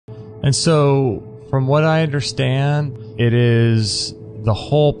And so, from what I understand, it is the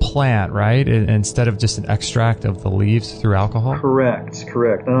whole plant, right? Instead of just an extract of the leaves through alcohol? Correct.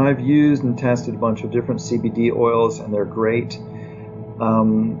 And I've used and tested a bunch of different CBD oils, and they're great.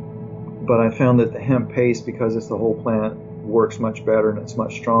 But I found that the hemp paste, because it's the whole plant, works much better and it's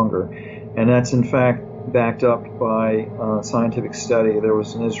much stronger. And that's in fact backed up by a scientific study. There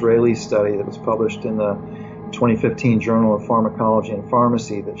was an Israeli study that was published in the 2015 Journal of Pharmacology and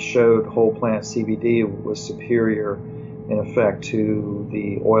Pharmacy that showed whole plant CBD was superior in effect to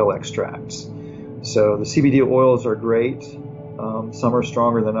the oil extracts. So the CBD oils are great. Some are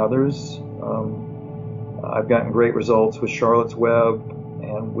stronger than others. I've gotten great results with Charlotte's Web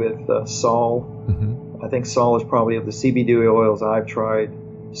and with Sol. I think Sol is probably, of the CBD oils I've tried,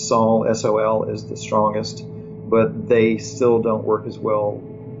 Sol, S-O-L, is the strongest, but they still don't work as well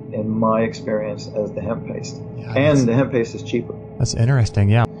in my experience as the hemp paste. Yeah, and the hemp paste is cheaper. That's interesting,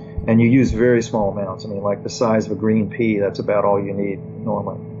 yeah. And you use very small amounts. I mean, like the size of a green pea, that's about all you need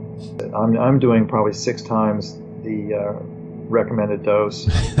normally. I'm doing probably 6 times the recommended dose.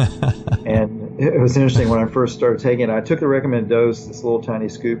 And it was interesting when I first started taking it. I took the recommended dose, this little tiny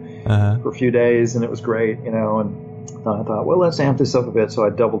scoop, for a few days, and it was great, you know, and I thought, well, let's amp this up a bit, so I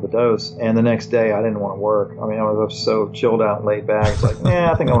doubled the dose. And the next day, I didn't want to work. I mean, I was so chilled out and laid back. It's like,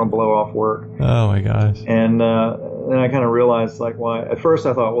 I think I want to blow off work. Oh, my gosh. And then I kind of realized, like, why. At first,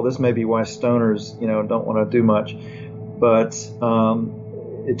 I thought, well, this may be why stoners, you know, don't want to do much. But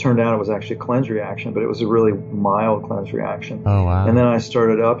it turned out it was actually a cleanse reaction, but it was a really mild cleanse reaction. Oh, wow. And then I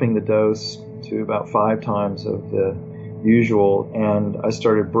started upping the dose to about 5 times of the usual, and I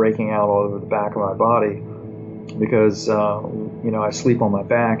started breaking out all over the back of my body. Because, you know, I sleep on my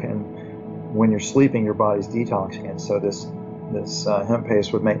back, and when you're sleeping, your body's detoxing it. So this hemp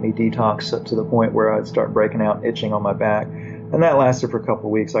paste would make me detox up to the point where I'd start breaking out, itching on my back. And that lasted for a couple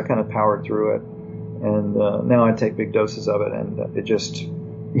of weeks. I kind of powered through it. And now I take big doses of it, and it just,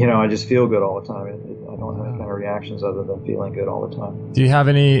 you know, I just feel good all the time. I don't have any kind of reactions other than feeling good all the time. Do you have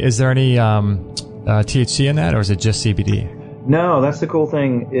any, is there any THC in that, or is it just CBD? No, that's the cool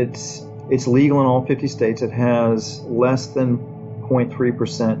thing. It's legal in all 50 states. It has less than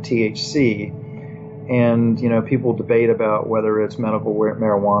 0.3% THC. And, you know, people debate about whether it's medical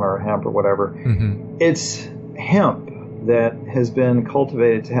marijuana or hemp or whatever. It's hemp that has been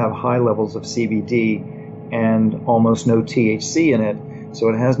cultivated to have high levels of CBD and almost no THC in it. So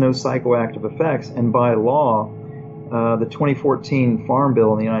it has no psychoactive effects. And by law, the 2014 Farm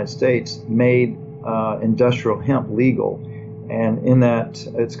Bill in the United States made industrial hemp legal. And in that,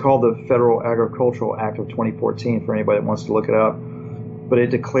 it's called the Federal Agricultural Act of 2014 for anybody that wants to look it up. But it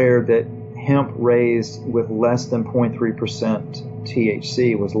declared that hemp raised with less than 0.3%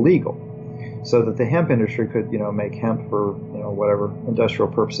 THC was legal, so that the hemp industry could, you know, make hemp for, you know, whatever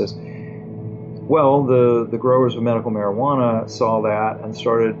industrial purposes. Well, the growers of medical marijuana saw that and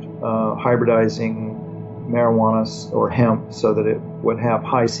started hybridizing marijuana or hemp so that it would have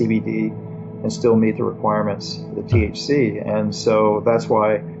high CBD and still meet the requirements of the THC. And so that's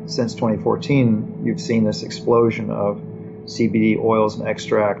why since 2014, you've seen this explosion of CBD oils and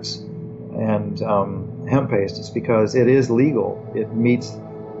extracts and hemp paste. It's because it is legal. It meets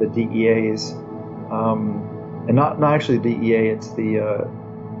the DEA's, and not actually the DEA, it's the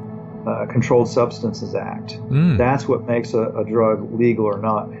Controlled Substances Act. That's what makes a drug legal or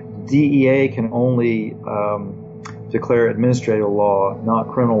not. DEA can only declare administrative law, not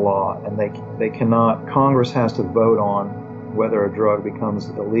criminal law, and they cannot. Congress has to vote on whether a drug becomes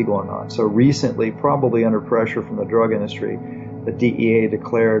illegal or not. So recently, probably under pressure from the drug industry, the DEA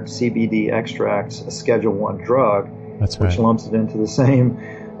declared CBD extracts a Schedule I drug, which lumps it into the same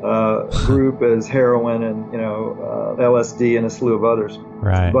group as heroin and, you know, LSD and a slew of others.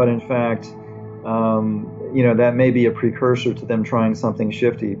 Right. But in fact, you know, that may be a precursor to them trying something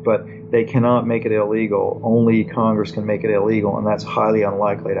shifty, but they cannot make it illegal. Only Congress can make it illegal, and that's highly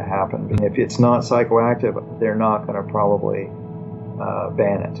unlikely to happen. If it's not psychoactive, they're not going to probably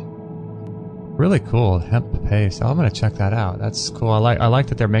ban it. Really cool, hemp paste. I'm going to check that out. That's cool. I like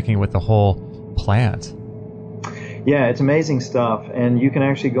that they're making it with the whole plant. Yeah, it's amazing stuff, and you can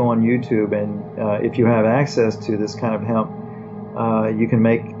actually go on YouTube, and if you have access to this kind of hemp, you can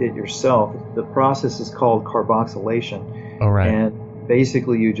make it yourself. The process is called carboxylation. Oh, right. And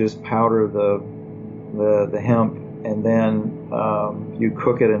basically, you just powder the hemp, and then you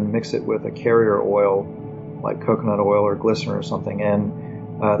cook it and mix it with a carrier oil, like coconut oil or glycerin or something. And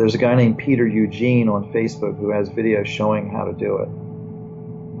there's a guy named Peter Eugene on Facebook who has videos showing how to do it.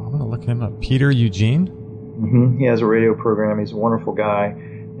 I'm going to look him up. Peter Eugene? He has a radio program. He's a wonderful guy,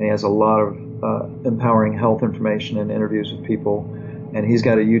 and he has a lot of empowering health information and interviews with people. And he's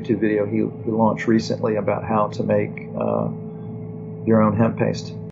got a YouTube video he launched recently about how to make your own hemp paste.